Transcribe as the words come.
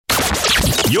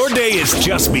Your day has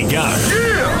just begun.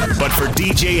 Yeah! But for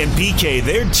DJ and PK,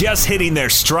 they're just hitting their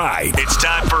stride. It's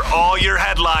time for all your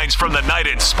headlines from the night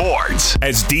in sports.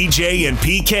 As DJ and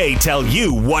PK tell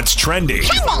you what's trending.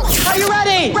 Are you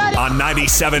ready? On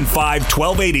 97.5,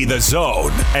 1280 The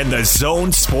Zone and The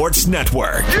Zone Sports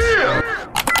Network. Yeah!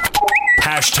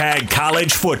 Hashtag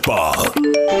college football.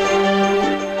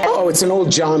 Oh, it's an old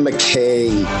John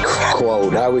McKay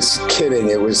quote. I was kidding.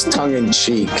 It was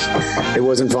tongue-in-cheek. It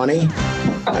wasn't funny.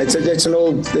 It's an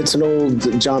old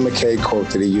John McKay quote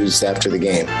that he used after the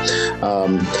game.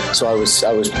 So I was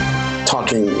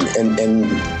talking and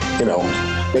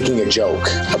making a joke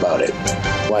about it.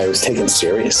 Why, it was taken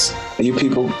serious. Are you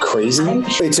people crazy?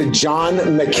 It's a John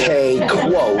McKay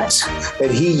quote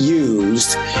that he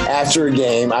used after a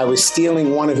game. I was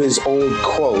stealing one of his old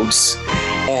quotes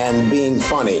and being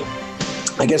funny.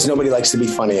 I guess nobody likes to be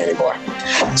funny anymore.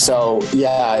 So,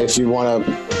 yeah, if you want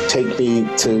to take me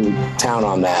to town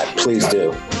on that, please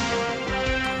do.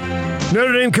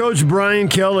 Notre Dame coach Brian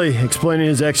Kelly explaining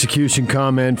his execution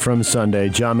comment from Sunday.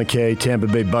 John McKay, Tampa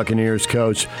Bay Buccaneers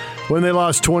coach, when they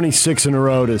lost 26 in a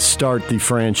row to start the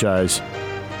franchise.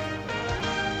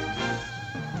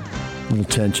 A little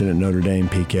tension at Notre Dame,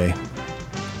 PK.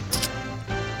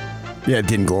 Yeah, it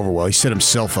didn't go over well. He set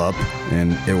himself up,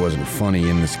 and it wasn't funny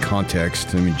in this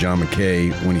context. I mean, John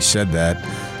McKay, when he said that,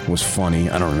 was funny.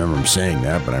 I don't remember him saying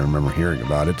that, but I remember hearing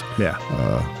about it. Yeah.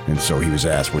 And so he was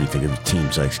asked, what do you think of the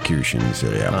team's execution? He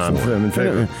said, yeah, I'm for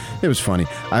it. It was funny.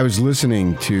 I was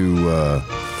listening to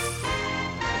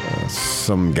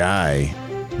some guy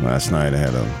last night. I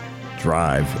had a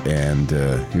drive, and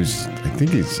he was, I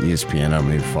think it's ESPN, or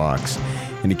maybe Fox,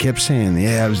 and he kept saying,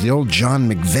 yeah, it was the old John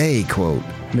McVay quote.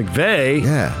 McVay?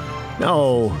 Yeah.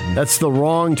 No, that's the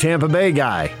wrong Tampa Bay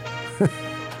guy.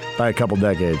 By a couple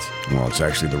decades. Well, it's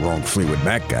actually the wrong Fleetwood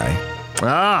Mac guy.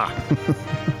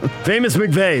 Famous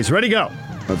McVays. Ready, go.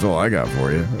 That's all I got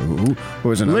for you. Who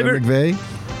was another McVay?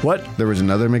 What? There was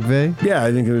another McVay? Yeah,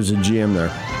 I think there was a GM there.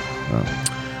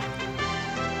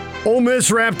 Ole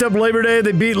Miss wrapped up Labor Day.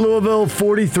 They beat Louisville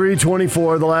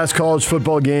 43-24, the last college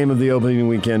football game of the opening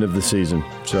weekend of the season.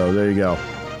 So there you go.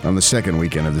 On the second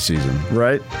weekend of the season.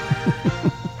 Right.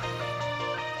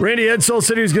 Randy Edsall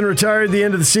said he was going to retire at the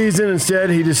end of the season.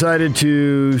 Instead, he decided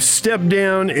to step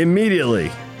down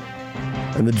immediately.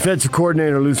 And the defensive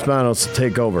coordinator, Lou Spanos, will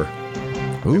take over.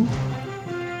 Who?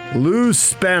 Lou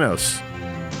Spanos.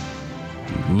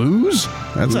 Lose?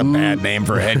 That's a bad name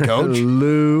for a head coach.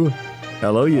 Lou,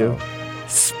 L-O-U,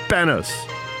 Spanos.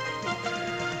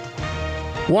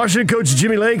 Washington coach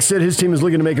Jimmy Lake said his team is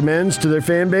looking to make amends to their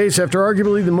fan base after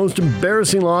arguably the most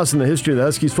embarrassing loss in the history of the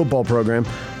Huskies football program.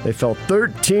 They fell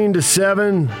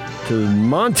 13-7 to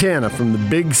Montana from the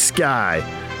Big Sky.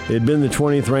 They had been the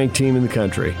 20th ranked team in the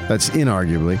country. That's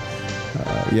inarguably.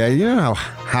 Yeah, you know how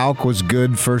Houck was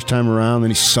good first time around, then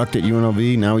he sucked at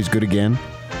UNLV, now he's good again?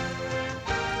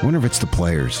 I wonder if it's the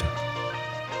players.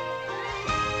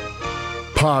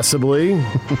 Possibly.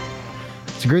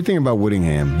 It's a great thing about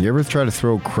Whittingham. You ever try to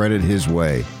throw credit his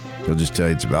way, he'll just tell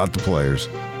you it's about the players.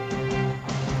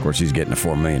 Of course, he's getting the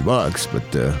 $4 million, but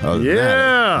other than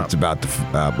that, it's about the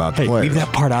players. Leave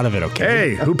that part out of it,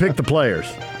 okay? Hey, who picked the players?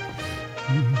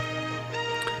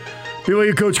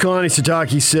 BYU coach Kalani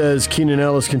Sitake says Keenan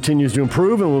Ellis continues to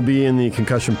improve and will be in the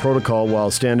concussion protocol, while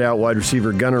standout wide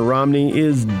receiver Gunnar Romney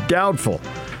is doubtful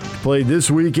to play this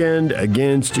weekend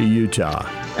against Utah.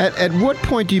 At what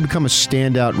point do you become a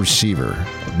standout receiver?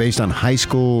 Based on high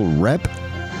school rep?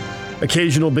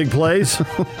 Occasional big plays?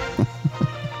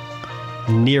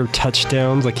 Near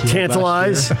touchdowns like he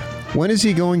Tantalize? had last year. When is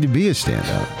he going to be a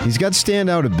standout? He's got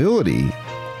standout ability,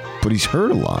 but he's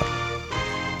hurt a lot,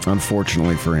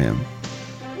 unfortunately for him.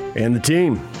 And the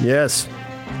team, yes.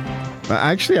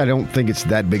 Actually, I don't think it's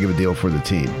that big of a deal for the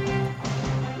team.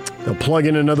 They'll plug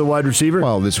in another wide receiver?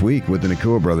 Well, this week with the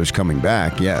Nakua brothers coming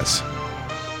back, yes.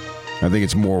 I think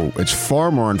it's far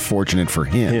more unfortunate for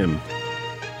him.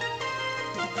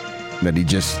 That he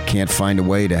just can't find a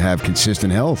way to have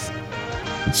consistent health.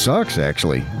 It sucks,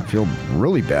 actually. I feel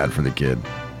really bad for the kid.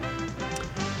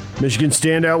 Michigan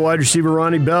standout wide receiver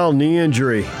Ronnie Bell, knee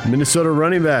injury. Minnesota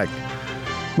running back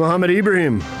Mohamed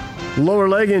Ibrahim, lower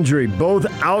leg injury. Both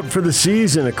out for the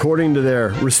season, according to their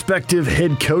respective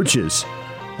head coaches.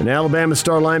 And Alabama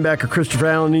star linebacker Christopher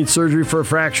Allen needs surgery for a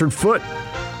fractured foot.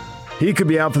 He could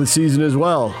be out for the season as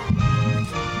well.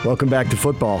 Welcome back to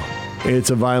football.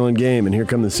 It's a violent game, and here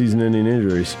come the season-ending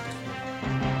injuries.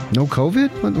 No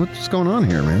COVID? What's going on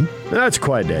here, man? That's a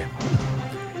quiet day.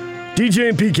 DJ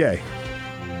and PK.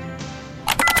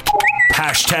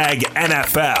 Hashtag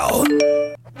NFL.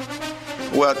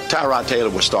 Well, Tyrod Taylor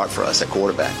will start for us at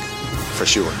quarterback, for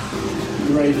sure.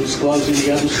 You ready to disclose when you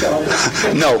got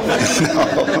started? No.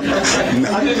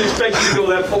 I didn't expect you to go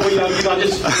that far. I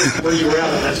just when you were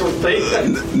out, that sort of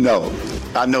thing. No.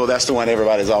 I know that's the one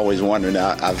everybody's always wondering.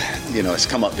 It's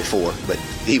come up before, but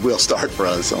he will start for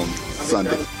us on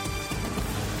Sunday.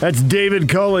 That's David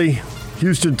Culley,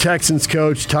 Houston Texans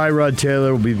coach. Tyrod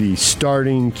Taylor will be the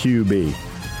starting QB.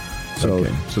 So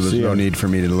there's no need for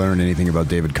me to learn anything about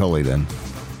David Culley then.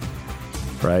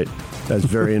 Right. That's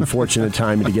very unfortunate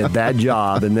timing to get that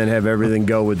job and then have everything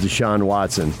go with Deshaun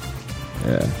Watson.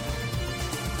 Yeah.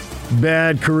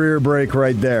 Bad career break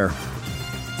right there.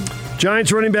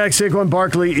 Giants running back Saquon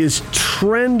Barkley is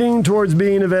trending towards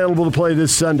being available to play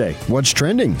this Sunday. What's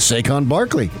trending? Saquon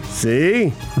Barkley.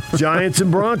 See? Giants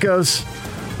and Broncos.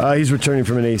 He's returning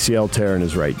from an ACL tear in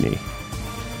his right knee.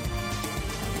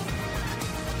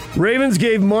 Ravens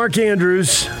gave Mark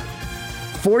Andrews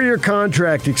 4-year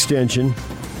contract extension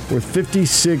worth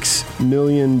 $56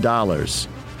 million.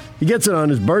 He gets it on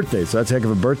his birthday, so that's a heck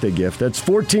of a birthday gift. That's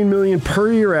 $14 million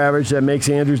per year average. That makes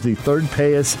Andrews the third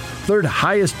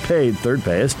highest paid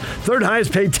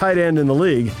tight end in the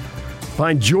league,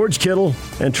 behind George Kittle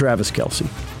and Travis Kelce.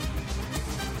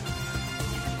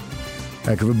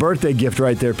 Heck of a birthday gift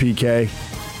right there, PK.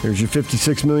 There's your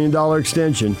 $56 million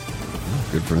extension.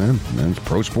 Good for them. That's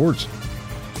pro sports.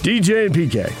 DJ and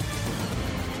PK.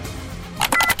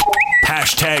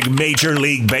 Hashtag Major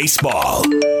League Baseball.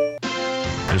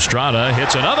 Estrada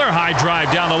hits another high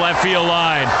drive down the left field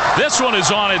line. This one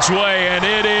is on its way, and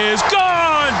it is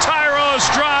gone! Thairo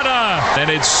Estrada! And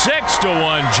it's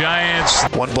 6-1 Giants.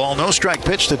 1 ball, no strike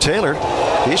pitch to Taylor.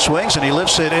 He swings and he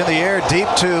lifts it in the air deep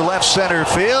to left center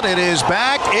field. It is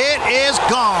back. It is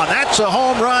gone. That's a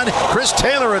home run. Chris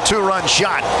Taylor, a 2-run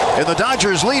shot. And the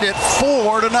Dodgers lead it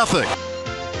 4-0.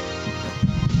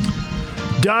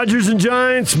 Dodgers and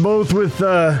Giants, both with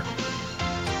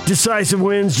decisive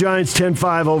wins. Giants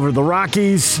 10-5 over the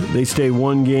Rockies. They stay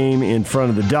one game in front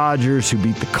of the Dodgers, who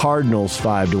beat the Cardinals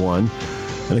 5-1.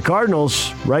 And the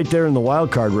Cardinals right there in the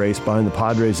wild card race behind the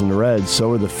Padres and the Reds.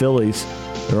 So are the Phillies.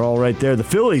 They're all right there. The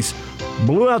Phillies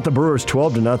blew out the Brewers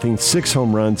 12-0, 6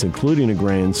 home runs, including a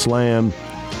grand slam.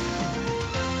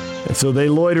 And so they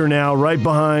loiter now right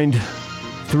behind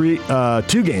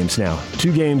 2 games now.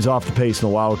 2 games off the pace in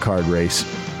the wild card race.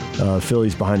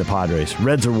 Phillies behind the Padres.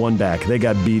 Reds are 1 back. They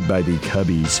got beat by the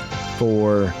Cubbies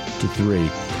 4-3.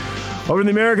 Over in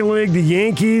the American League, the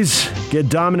Yankees get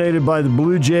dominated by the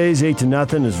Blue Jays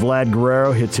 8-0 as Vlad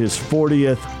Guerrero hits his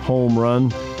 40th home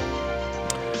run.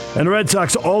 And the Red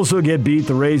Sox also get beat.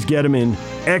 The Rays get them in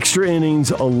extra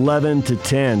innings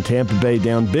 11-10. Tampa Bay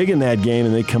down big in that game,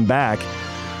 and they come back.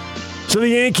 So the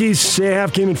Yankees, say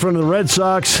half game in front of the Red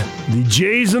Sox. The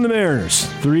Jays and the Mariners,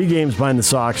 3 games behind the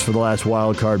Sox for the last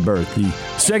wild card berth. The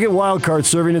second wild card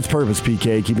serving its purpose,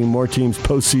 PK, keeping more teams'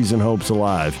 postseason hopes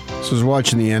alive. So I was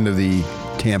watching the end of the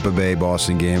Tampa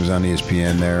Bay-Boston games on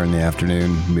ESPN there in the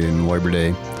afternoon, being Labor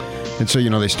Day. And so,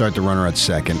 they start the runner at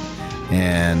second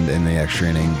and in the extra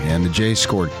inning. And the Jays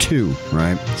scored 2,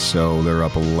 right? So they're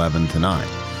up 11-9.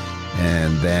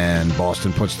 And then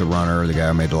Boston puts the runner, the guy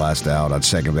who made the last out, on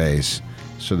second base.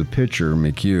 So the pitcher,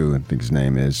 McHugh, I think his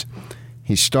name is,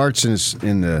 he starts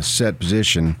in the set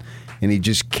position, and he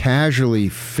just casually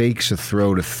fakes a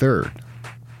throw to third,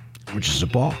 which is a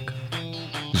balk.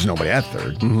 There's nobody at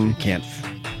third. Mm-hmm. You can't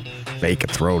fake a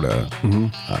throw to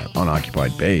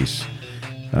unoccupied base.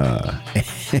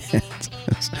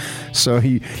 So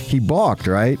he balked,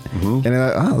 right? Mm-hmm.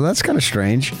 And that's kind of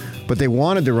strange. But they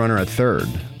wanted the runner at third.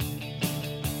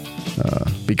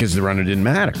 Because the runner didn't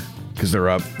matter. Because they're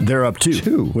up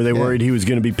 2. Were they worried he was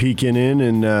going to be peeking in?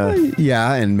 And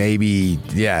yeah, and maybe,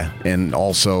 and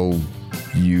also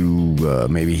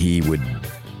maybe he would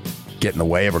get in the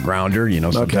way of a grounder.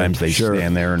 Sometimes they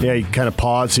stand there and you kind of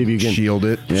pause, see if you can shield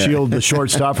it, shield the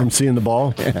shortstop from seeing the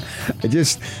ball. Yeah.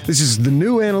 This is the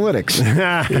new analytics.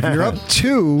 If you're up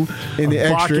 2 in the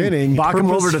extra inning, balk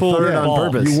him over to third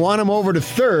on purpose. You want him over to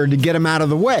third to get him out of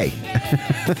the way,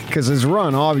 because his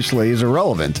run obviously is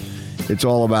irrelevant. It's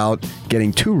all about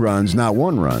getting 2 runs, not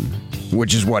 1 run.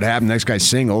 Which is what happened. Next guy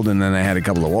singled, and then I had a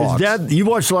couple of walks. You've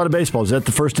watched a lot of baseball. Is that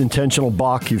the first intentional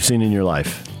balk you've seen in your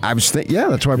life? I was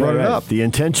that's why I brought it up. The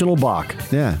intentional balk.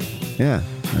 Yeah.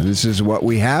 And this is what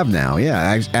we have now.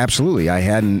 Yeah, absolutely.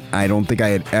 I don't think I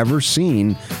had ever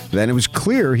seen that. It was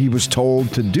clear he was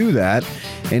told to do that,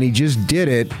 and he just did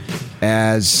it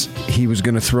as he was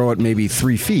going to throw it maybe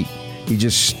 3 feet. He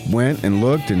just went and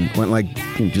looked and went like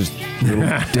just little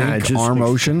dink arm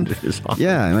motion.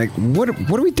 Yeah, and like what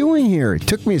are we doing here? It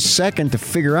took me a second to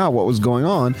figure out what was going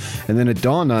on, and then it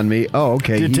dawned on me. Oh,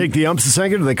 okay. Did it take the umps a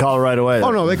second, or did they call it right away?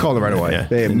 Oh no, they called it right away. Yeah.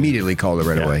 They immediately called it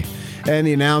right away. And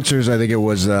the announcers, I think it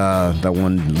was that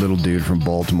one little dude from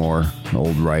Baltimore, an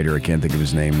old writer. I can't think of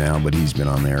his name now, but he's been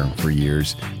on there for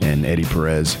years. And Eddie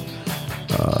Perez.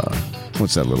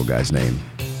 What's that little guy's name?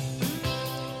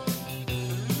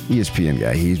 ESPN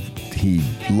guy. He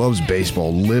loves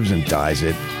baseball, lives and dies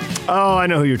it. Oh, I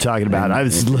know who you're talking about. I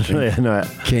was literally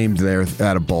came there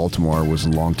out of Baltimore. Was a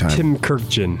long time. Tim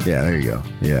Kirkjian. Yeah, there you go.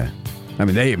 Yeah, I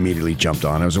mean they immediately jumped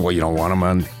on. I was like, well, you don't want him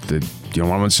on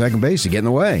second base to get in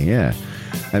the way. Yeah,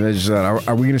 and I just thought,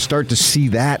 are we going to start to see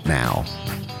that now?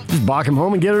 Just balk him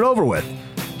home and get it over with.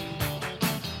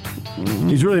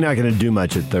 He's really not going to do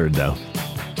much at third, though.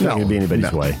 It's not going to be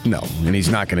anybody's way. No, and he's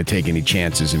not going to take any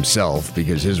chances himself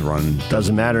because his run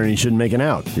doesn't matter, and he shouldn't make an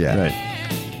out. Yeah, right.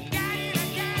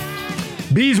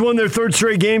 Bees won their third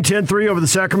straight game, 10-3 over the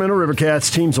Sacramento Rivercats.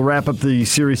 Teams will wrap up the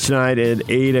series tonight at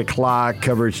 8 o'clock.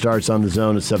 Coverage starts on The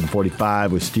Zone at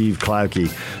 7:45 with Steve Klauke.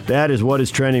 That is what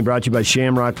is trending, brought to you by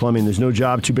Shamrock Plumbing. There's no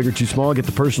job too big or too small. Get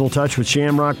the personal touch with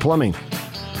Shamrock Plumbing.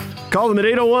 Call them at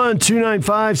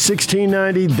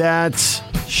 801-295-1690. That's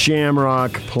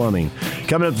Shamrock Plumbing.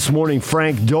 Coming up this morning,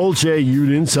 Frank Dolce,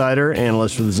 Ute Insider,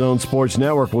 analyst for the Zone Sports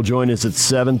Network, will join us at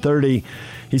 7:30.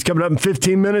 He's coming up in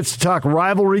 15 minutes to talk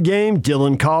rivalry game.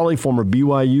 Dylan Collie, former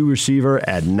BYU receiver,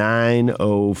 at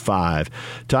 9:05.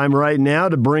 Time right now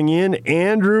to bring in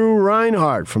Andrew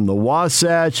Reinhardt from the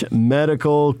Wasatch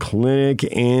Medical Clinic.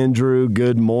 Andrew,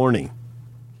 good morning. How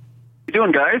you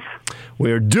doing, guys?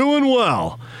 We're doing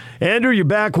well. Andrew, you're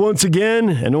back once again.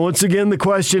 And once again, the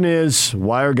question is,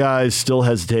 why are guys still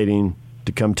hesitating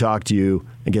to come talk to you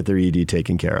and get their ED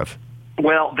taken care of?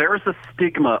 Well, there's a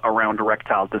stigma around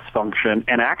erectile dysfunction,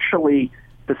 and actually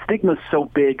the stigma is so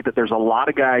big that there's a lot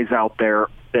of guys out there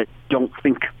that don't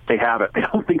think they have it. They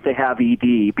don't think they have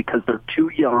ED because they're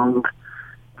too young.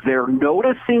 They're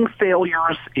noticing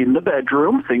failures in the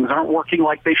bedroom. Things aren't working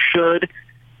like they should.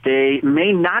 They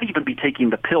may not even be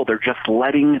taking the pill. They're just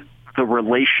letting the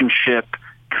relationship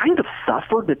kind of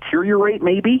suffer, deteriorate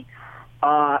maybe.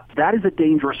 That is a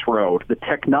dangerous road. The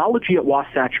technology at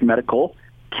Wasatch Medical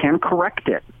can correct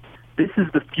it. This is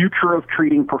the future of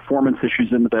treating performance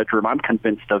issues in the bedroom. I'm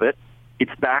convinced of it.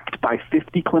 It's backed by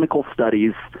 50 clinical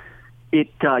studies. It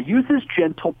uses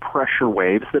gentle pressure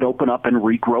waves that open up and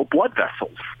regrow blood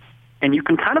vessels. And you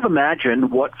can kind of imagine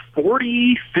what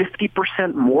 40,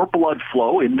 50% more blood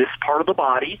flow in this part of the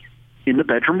body in the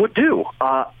bedroom would do.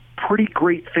 Pretty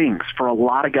great things for a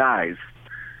lot of guys.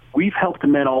 We've helped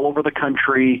men all over the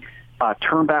country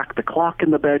turn back the clock in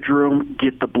the bedroom,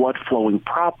 get the blood flowing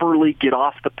properly, get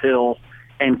off the pill,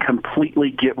 and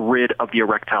completely get rid of the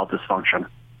erectile dysfunction.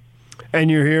 And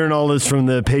you're hearing all this from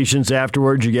the patients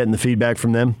afterwards? You're getting the feedback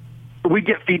from them? We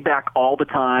get feedback all the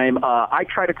time. I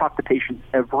try to talk to patients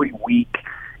every week,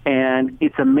 and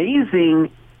it's amazing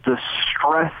the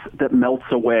stress that melts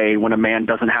away when a man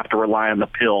doesn't have to rely on the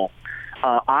pill.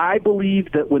 I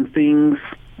believe that when things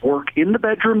work in the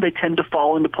bedroom, they tend to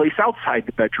fall into place outside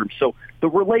the bedroom. So the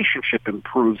relationship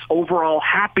improves, overall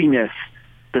happiness,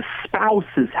 the spouse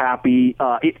is happy.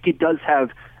 It does have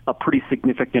a pretty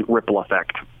significant ripple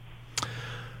effect.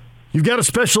 You've got a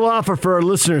special offer for our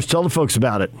listeners. Tell the folks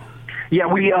about it. Yeah,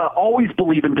 we always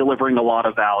believe in delivering a lot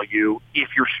of value. If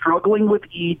you're struggling with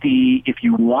ED, if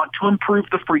you want to improve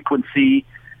the frequency,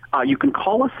 you can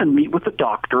call us and meet with a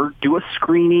doctor, do a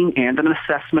screening and an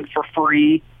assessment for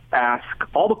free. Ask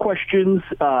all the questions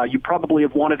you probably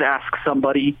have wanted to ask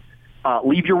somebody.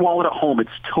 Leave your wallet at home. It's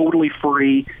totally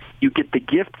free. You get the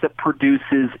gift that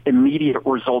produces immediate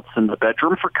results in the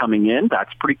bedroom for coming in.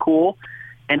 That's pretty cool.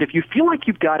 And if you feel like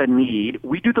you've got a need,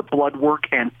 we do the blood work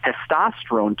and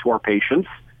testosterone to our patients,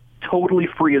 totally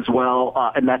free as well,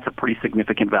 and that's a pretty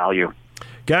significant value.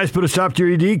 Guys, put a stop to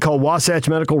your ED. Call Wasatch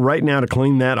Medical right now to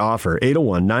claim that offer.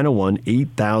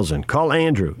 801-901-8000. Call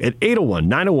Andrew at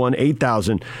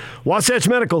 801-901-8000. Wasatch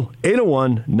Medical,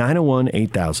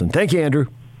 801-901-8000. Thank you, Andrew.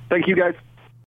 Thank you, guys.